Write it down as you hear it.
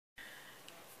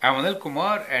I'm Anil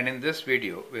Kumar, and in this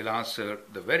video we'll answer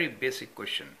the very basic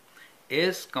question: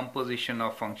 is composition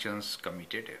of functions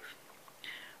commutative?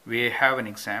 We have an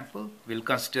example. We'll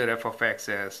consider f of x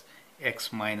as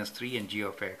x minus 3 and g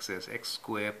of x as x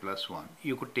squared plus 1.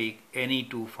 You could take any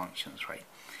two functions, right,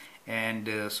 and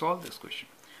solve this question.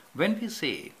 When we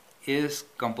say is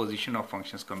composition of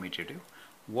functions commutative,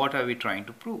 what are we trying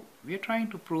to prove? We are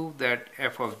trying to prove that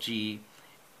f of g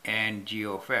and g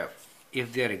of f,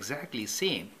 if they are exactly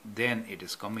same, then it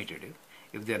is commutative.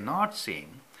 If they are not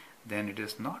same, then it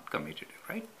is not commutative,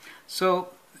 right? So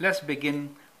let's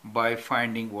begin by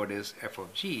finding what is f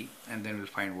of g, and then we'll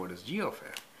find what is g of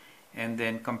f, and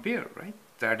then compare, right?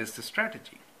 That is the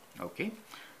strategy. Okay,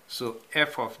 so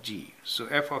f of g. So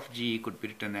f of g could be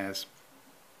written as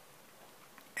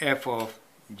f of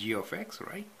g of x,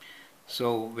 right?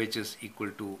 So which is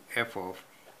equal to f of,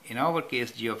 in our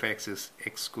case, g of x is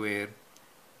x squared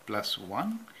plus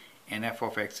 1 and f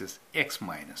of x is x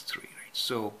minus 3, right?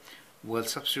 So we'll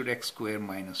substitute x squared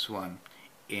minus 1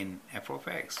 in f of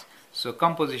x. So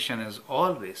composition is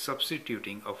always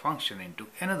substituting a function into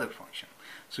another function.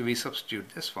 So we substitute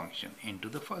this function into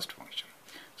the first function.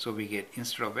 So we get,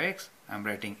 instead of x, I'm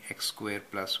writing x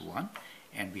squared plus 1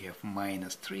 and we have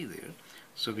minus 3 there.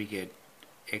 So we get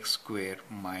x squared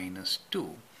minus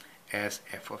 2 as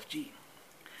f of g.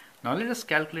 Now let us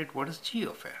calculate what is g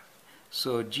of f.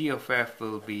 So g of f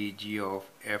will be g of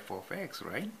f of x,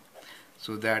 right?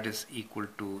 So that is equal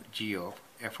to g of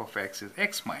f of x is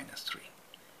x minus 3.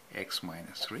 X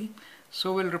minus 3.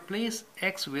 So we'll replace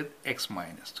x with x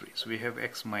minus 3. So we have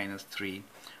x minus 3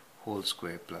 whole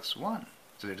square plus 1.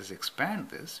 So let us expand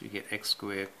this. We get x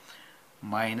squared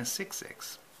minus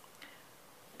 6x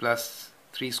plus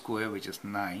 3 square, which is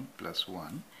 9, plus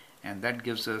 1. And that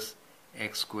gives us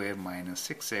x squared minus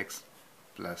 6x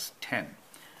plus 10.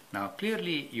 Now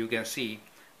clearly you can see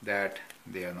that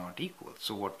they are not equal.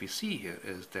 So what we see here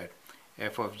is that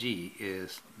f of g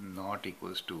is not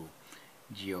equals to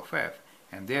g of f,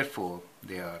 and therefore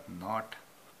they are not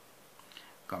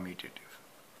commutative.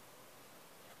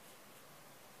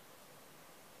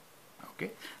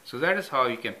 Okay, so that is how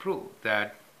you can prove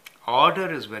that order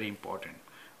is very important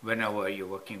whenever you're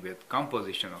working with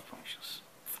composition of functions.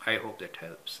 I hope that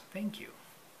helps. Thank you.